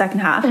Paris in the second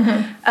half.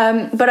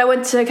 But I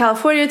went to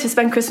California to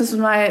spend Christmas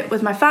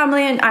with my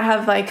family, and I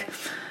have like,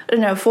 I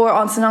don't know, 4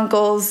 aunts and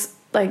uncles,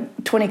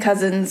 like 20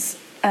 cousins,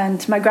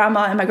 and my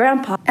grandma and my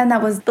grandpa. And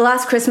that was the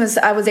last Christmas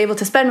I was able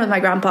to spend with my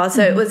grandpa,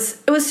 so it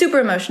was super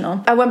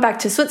emotional. I went back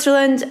to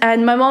Switzerland,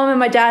 and my mom and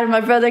my dad and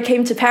my brother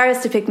came to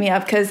Paris to pick me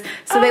up, because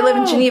they live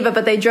in Geneva,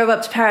 but they drove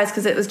up to Paris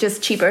because it was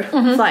just cheaper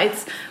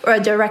flights, or a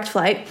direct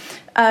flight.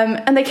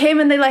 And they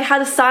came and they like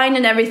had a sign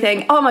and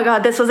everything. Oh my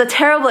god, this was a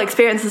terrible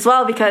experience as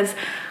well, because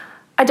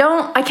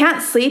I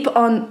can't sleep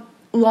on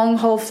long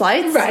haul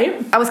flights.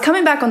 Right. I was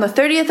coming back on the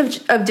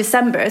 30th of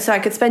December so I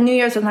could spend New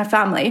Year's with my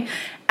family.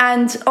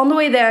 And on the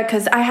way there,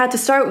 because I had to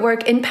start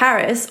work in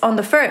Paris on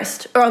the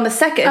 1st or on the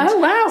 2nd. Oh,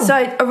 wow. So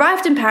I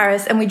arrived in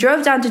Paris and we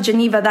drove down to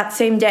Geneva that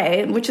same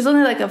day, which is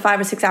only like a 5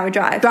 or 6 hour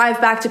drive. Drive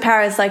back to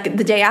Paris like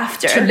the day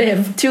after. To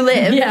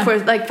live Yeah. for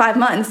like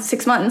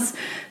 6 months.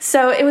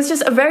 So it was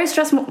just a very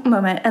stressful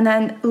moment. And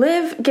then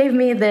Liv gave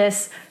me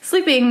this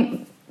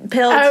sleeping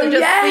pill to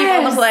just sleep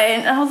on the plane,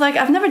 and I was like,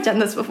 I've never done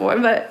this before,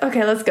 but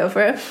okay, let's go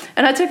for it.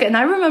 And I took it, and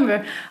I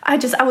remember I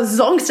was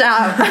zonked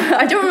out.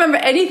 I don't remember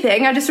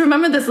anything. I just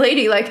remember this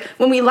lady, like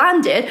when we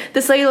landed,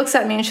 this lady looks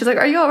at me and she's like,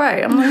 are you all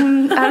right? I'm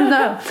like, I don't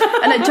know.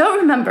 And I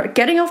don't remember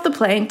getting off the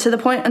plane to the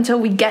point until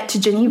we get to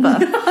Geneva.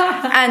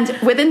 And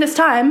within this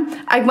time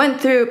I went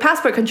through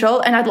passport control,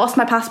 and I'd lost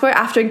my passport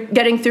after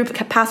getting through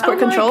passport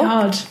control. Oh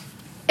my god.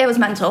 It was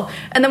mental.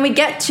 And then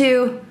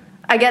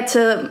I get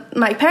to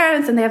my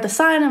parents, and they have the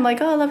sign. I'm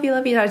like, oh, love you.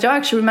 And I don't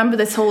actually remember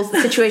this whole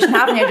situation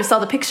happening. I just saw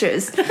the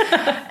pictures.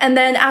 And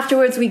then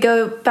afterwards, we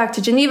go back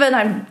to Geneva, and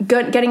I'm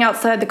getting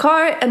outside the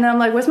car. And then I'm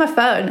like, where's my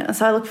phone? And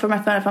so I look for my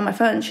phone. I found my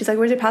phone. She's like,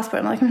 where's your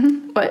passport? I'm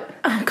like, what?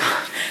 Oh,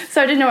 God.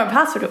 So I didn't know where my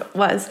passport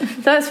was.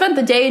 So I spent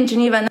the day in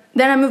Geneva. And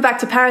then I moved back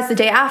to Paris the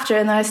day after.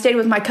 And then I stayed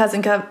with my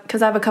cousin,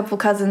 because I have a couple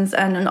cousins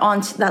and an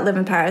aunt that live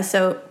in Paris.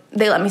 So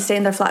they let me stay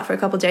in their flat for a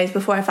couple of days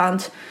before I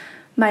found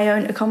my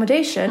own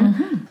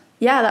accommodation.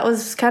 Yeah, that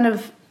was kind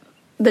of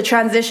the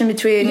transition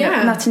between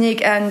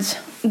Martinique and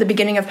the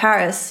beginning of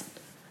Paris.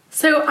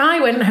 So I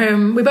went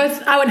home.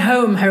 I went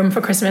home for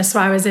Christmas. So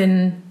I was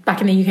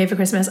back in the UK for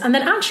Christmas, and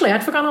then actually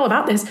I'd forgotten all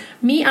about this.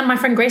 Me and my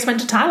friend Grace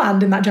went to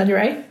Thailand in that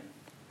January.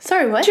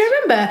 Sorry, what? Do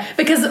you remember?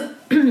 Because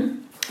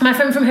my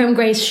friend from home,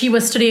 Grace, she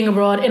was studying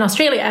abroad in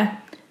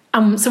Australia.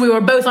 So we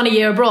were both on a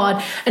year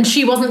abroad, and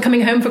she wasn't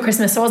coming home for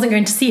Christmas, so I wasn't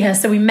going to see her.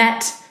 So we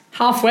met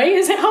halfway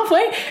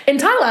in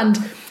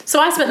Thailand. So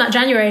I spent that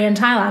January in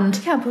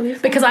Thailand. Can't believe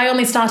that. Because I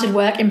only started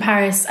work in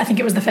Paris, I think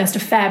it was the 1st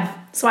of Feb.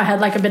 So I had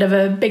like a bit of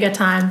a bigger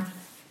time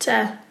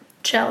to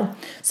chill.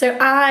 So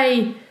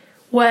I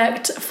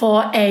worked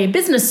for a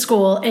business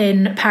school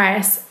in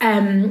Paris.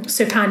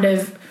 So kind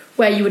of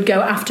where you would go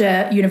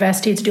after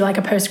university to do like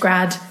a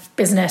postgrad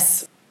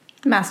business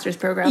master's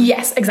program.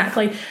 Yes,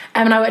 exactly.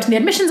 And I worked in the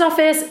admissions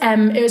office.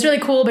 It was really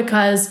cool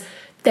because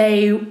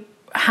they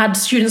had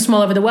students from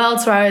all over the world,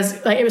 so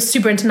it was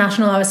super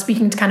international. I was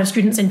speaking to kind of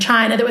students in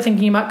China that were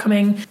thinking about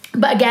coming,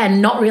 but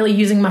again, not really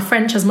using my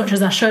French as much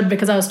as I should,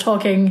 because I was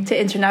talking to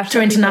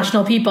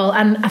international people,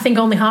 and I think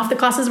only half the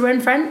classes were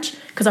in French,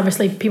 because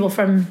obviously people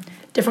from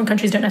different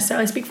countries don't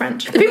necessarily speak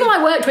French. The people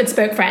I worked with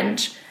spoke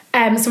French,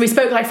 so we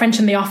spoke like French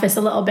in the office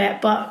a little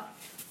bit, but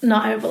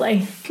not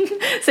overly.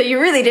 So you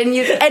really didn't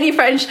use any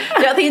French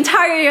throughout the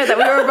entire year that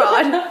we were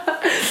abroad.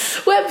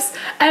 Whoops.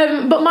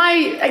 But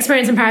my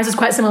experience in Paris was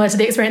quite similar to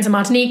the experience in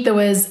Martinique. There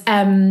was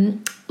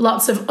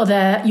lots of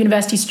other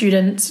university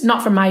students,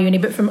 not from my uni,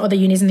 but from other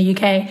unis in the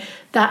UK,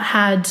 that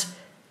had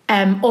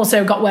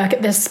also got work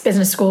at this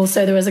business school.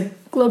 So there was a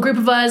little group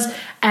of us.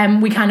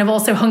 We kind of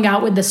also hung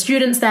out with the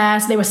students there.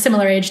 So they were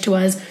similar age to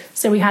us.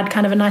 So we had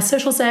kind of a nice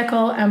social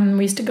circle.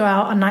 We used to go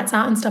out on nights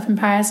out and stuff in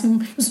Paris.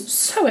 And it was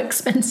so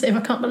expensive,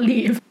 I can't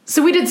believe.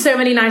 So we did so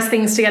many nice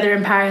things together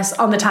in Paris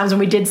on the times when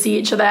we did see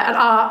each other. And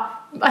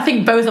I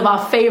think both of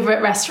our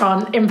favourite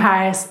restaurant in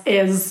Paris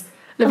is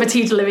Le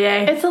Petit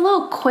Olivier. It's a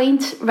little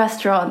quaint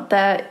restaurant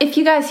that, if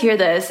you guys hear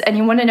this and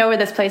you want to know where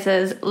this place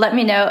is, let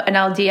me know and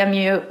I'll DM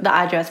you the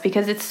address,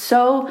 because it's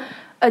so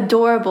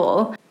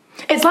adorable.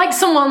 It's like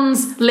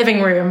someone's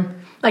living room.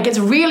 Like, it's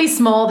really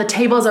small, the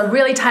tables are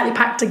really tightly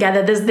packed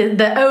together. There's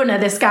the owner,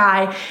 this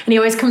guy, and he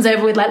always comes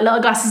over with like little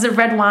glasses of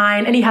red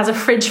wine, and he has a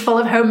fridge full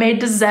of homemade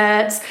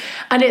desserts,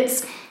 and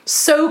it's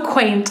so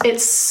quaint,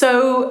 it's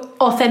so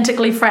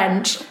authentically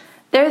French.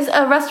 There's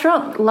a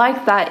restaurant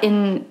like that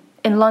in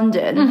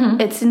London.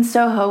 It's in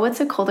Soho.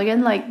 What's it called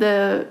again? Like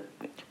the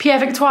Pierre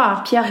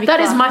Victoire. Pierre Victoire.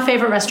 That is my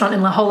favourite restaurant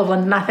in the whole of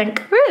London, I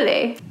think.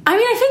 Really? I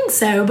mean, I think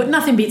so, but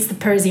nothing beats the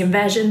Parisian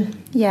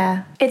version.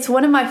 Yeah. It's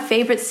one of my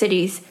favourite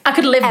cities. I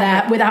could live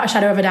there without a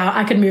shadow of a doubt.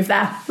 I could move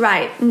there.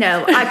 Right.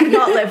 No, I could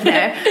not live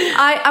there.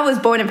 I was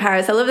born in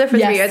Paris. I lived there for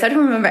 3 years. I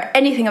don't remember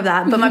anything of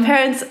that. But my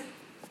parents,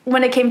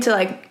 when it came to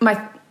like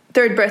my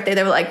 3rd birthday,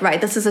 they were like,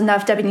 right, this is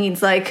enough. Debbie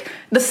needs like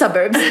the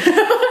suburbs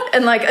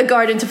and like a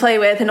garden to play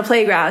with and a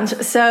playground.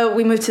 So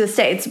we moved to the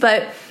States.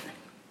 But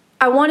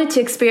I wanted to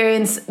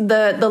experience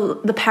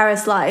the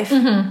Paris life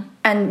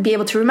and be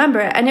able to remember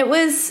it. And it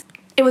was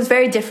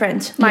very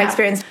different, my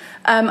experience.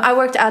 I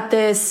worked at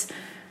this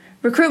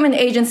recruitment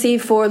agency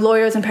for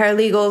lawyers and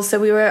paralegals.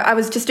 So I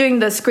was just doing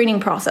the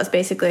screening process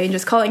basically and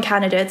just calling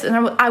candidates. And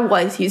I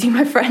was using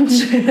my French.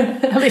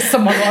 At least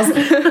someone was.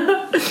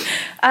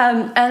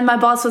 And my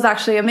boss was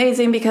actually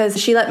amazing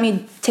because she let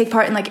me take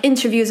part in like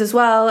interviews as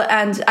well.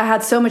 And I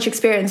had so much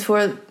experience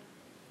for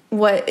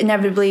what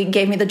inevitably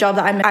gave me the job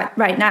that I'm at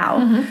right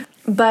now.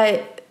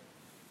 But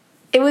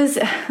it was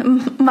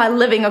my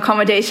living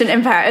accommodation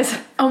in Paris.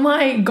 Oh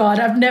my God,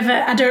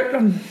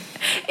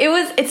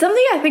 It's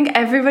something I think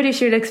everybody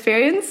should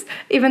experience,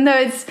 even though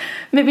it's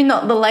maybe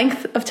not the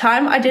length of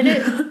time I did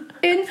it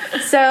in.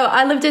 So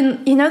I lived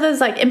in,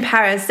 those like in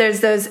Paris, there's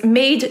those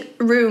made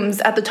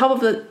rooms at the top of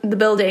the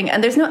building,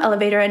 and there's no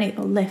elevator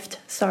lift,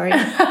 sorry.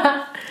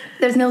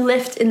 There's no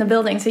lift in the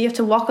building, so you have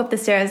to walk up the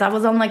stairs. I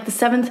was on like the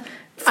 7th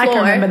floor. I can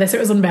remember this, it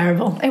was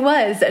unbearable. It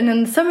was, and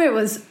in the summer it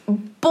was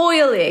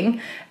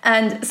boiling.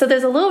 And so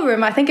there's a little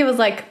room, I think it was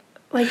like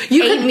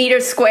 8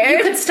 meters squared.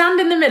 You could stand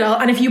in the middle,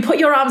 and if you put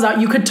your arms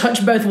out, you could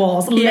touch both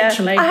walls,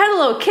 literally. I had a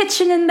little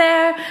kitchen in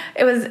there.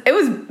 It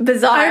was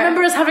bizarre. I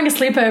remember us having a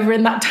sleepover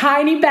in that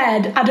tiny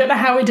bed. I don't know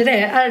how we did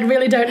it. I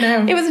really don't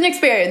know. It was an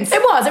experience.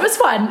 It was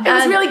fun. It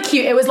was really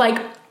cute. It was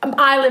like,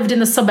 I lived in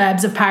the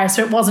suburbs of Paris,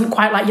 so it wasn't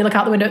quite like you look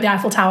out the window at the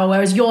Eiffel Tower,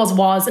 whereas yours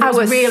was. And it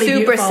was really super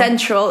beautiful.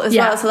 Central as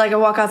well. So like I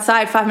walk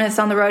outside, 5 minutes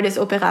down the road is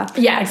Opera.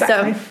 Yeah,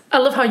 exactly. So, I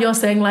love how you're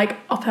saying like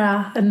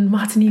Opera and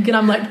Martinique, and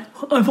I'm like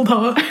Eiffel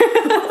Tower.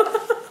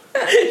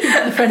 You've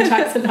got the French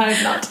accent, I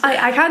have not.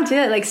 I can't do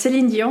it, like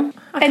Céline Dion.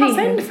 I can't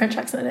say the French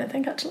accent, I don't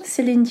think, actually.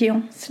 Céline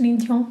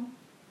Dion.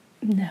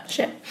 No.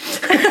 Shit.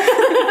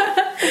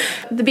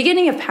 The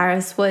beginning of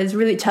Paris was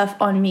really tough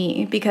on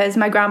me because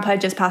my grandpa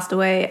had just passed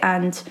away,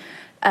 and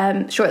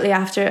shortly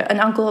after an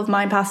uncle of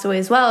mine passed away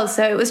as well.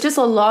 So it was just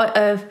a lot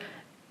of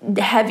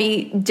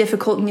heavy,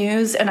 difficult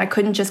news, and I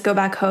couldn't just go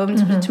back home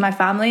to my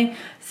family.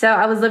 So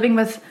I was living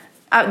with...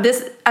 At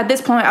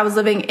this point, I was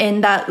living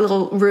in that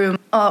little room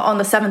on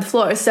the 7th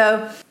floor.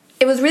 So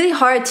it was really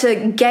hard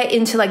to get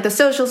into like the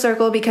social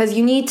circle because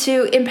you need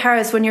to, in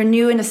Paris, when you're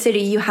new in a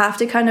city, you have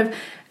to kind of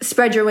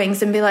spread your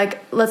wings and be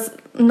like, let's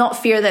not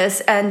fear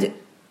this and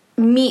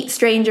meet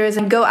strangers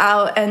and go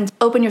out and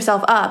open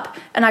yourself up.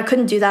 And I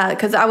couldn't do that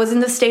because I was in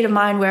this state of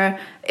mind where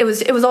it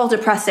was all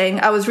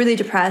depressing. I was really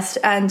depressed,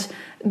 and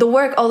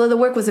although the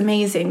work was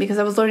amazing because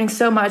I was learning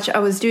so much, I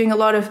was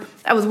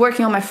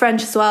working on my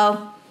French as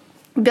well,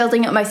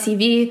 building up my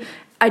CV.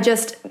 I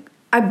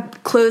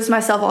closed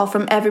myself off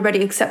from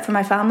everybody except for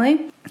my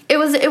family. It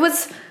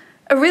was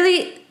a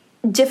really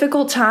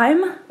difficult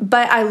time,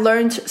 but I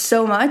learned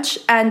so much.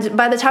 And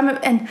by the time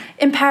and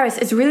in Paris,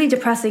 it's really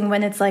depressing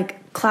when it's like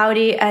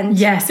cloudy and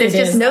yes, there's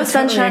just no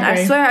sunshine.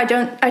 Totally I swear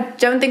I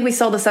don't think we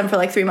saw the sun for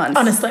like 3 months.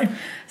 Honestly.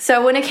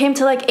 So when it came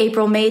to like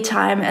April, May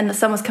time and the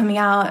sun was coming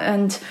out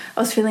and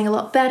I was feeling a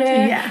lot better.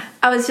 Yeah.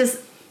 I was just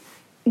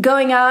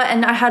going out,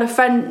 and I had a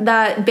friend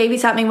that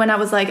babysat me when I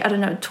was like, I don't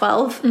know,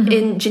 12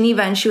 in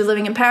Geneva, and she was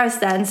living in Paris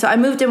then. So I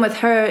moved in with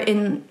her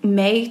in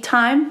May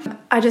time.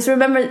 I just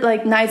remember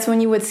like nights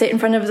when you would sit in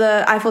front of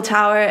the Eiffel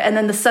Tower and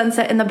then the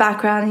sunset in the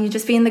background, and you'd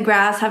just be in the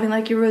grass having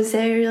like your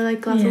rosé or your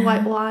like glass of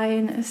white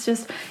wine.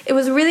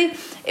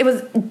 It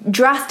was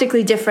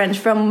drastically different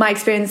from my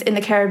experience in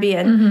the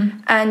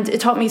Caribbean, and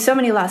it taught me so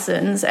many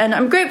lessons, and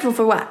I'm grateful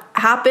for what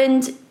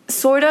happened,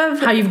 sort of.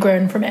 How you've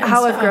grown from it.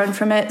 I've grown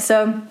from it.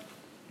 So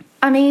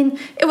I mean,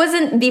 it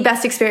wasn't the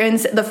best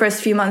experience the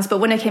first few months, but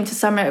when it came to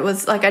summer, it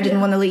was like I didn't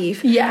want to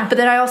leave. Yeah. But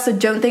then I also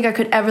don't think I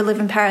could ever live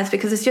in Paris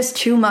because it's just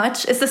too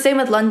much. It's the same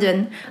with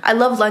London. I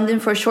love London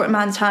for a short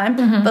amount of time,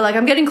 but like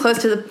I'm getting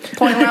close to the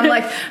point where I'm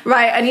like,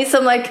 right, I need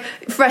some like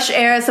fresh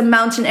air, some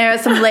mountain air,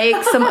 some lake,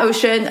 some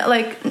ocean.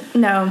 Like,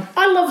 no.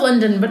 I love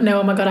London, but no,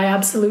 oh my God, I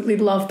absolutely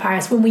love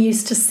Paris. When we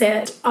used to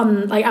sit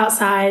on like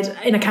outside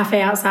in a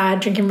cafe outside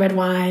drinking red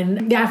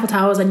wine, the Eiffel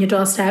Tower was on your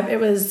doorstep.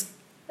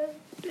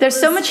 There's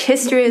so much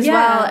history as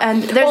well,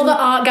 and there's all the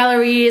art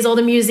galleries, all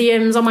the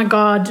museums. Oh my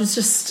God, it's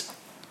just,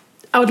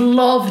 I would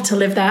love to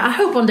live there. I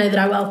hope one day that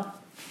I will,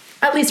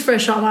 at least for a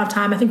short amount of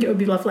time. I think it would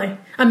be lovely,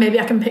 and maybe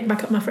I can pick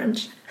back up my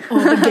French or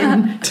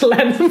begin to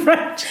learn some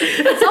French.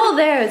 It's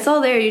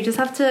all there. You just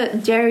have to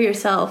dare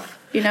yourself,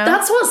 you know.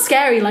 That's what's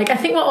scary. Like, I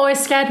think what always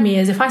scared me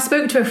is if I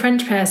spoke to a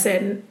French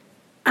person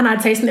and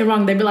I'd say something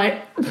wrong, they'd be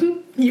like,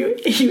 you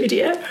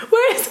idiot.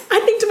 Whereas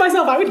I think to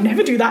myself, I would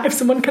never do that if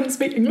someone couldn't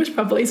speak English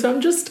properly. So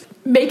I'm just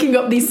making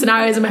up these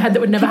scenarios in my head that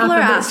would never People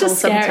happen. are But it's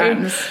just assholes scary.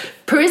 sometimes.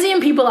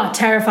 Parisian people are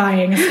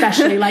terrifying,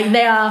 especially. Like,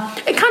 they are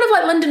kind of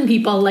like London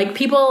people. Like,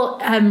 people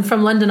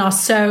from London are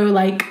so,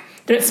 like,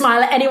 they don't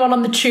smile at anyone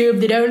on the tube,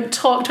 they don't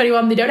talk to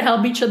anyone, they don't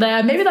help each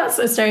other. Maybe that's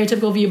a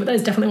stereotypical view, but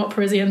that's definitely what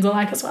Parisians are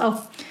like as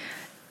well.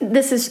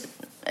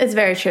 It's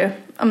very true.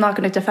 I'm not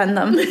going to defend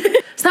them.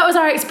 So that was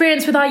our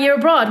experience with our year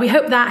abroad. We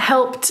hope that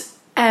helped.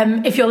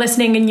 If you're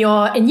listening and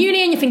you're in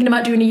uni and you're thinking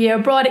about doing a year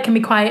abroad, it can be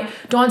quite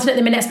daunting at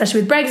the minute,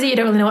 especially with Brexit. You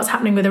don't really know what's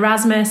happening with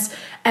Erasmus.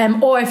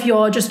 Or if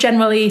you're just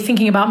generally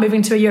thinking about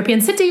moving to a European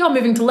city or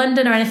moving to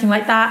London or anything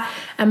like that.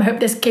 I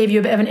hope this gave you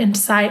a bit of an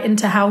insight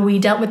into how we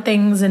dealt with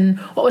things and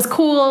what was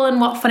cool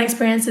and what fun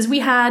experiences we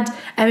had.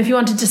 If you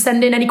wanted to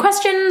send in any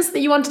questions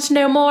that you wanted to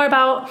know more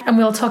about, and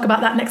we'll talk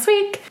about that next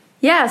week.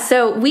 Yeah,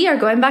 so we are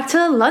going back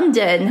to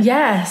London.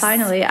 Yes.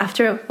 Finally,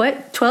 after,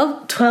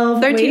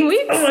 13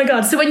 weeks? Oh my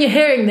God. So when you're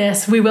hearing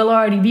this, we will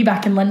already be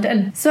back in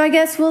London. So I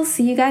guess we'll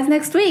see you guys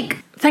next week.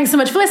 Thanks so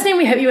much for listening.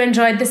 We hope you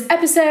enjoyed this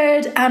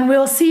episode, and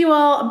we'll see you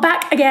all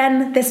back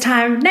again this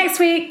time next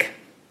week.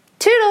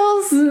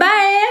 Toodles!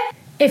 Bye!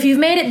 If you've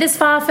made it this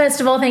far,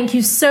 first of all, thank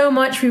you so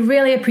much. We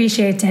really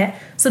appreciate it.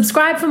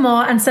 Subscribe for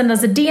more and send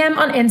us a DM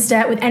on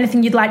Insta with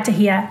anything you'd like to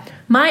hear.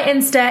 My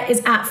Insta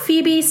is at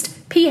Phoebeast,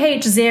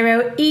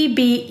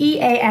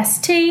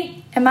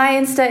 PH0EBEAST. And my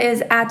Insta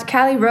is at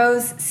Callie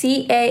Rose,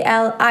 CALIIROSE.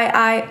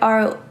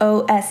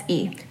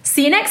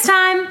 See you next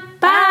time.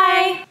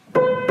 Bye.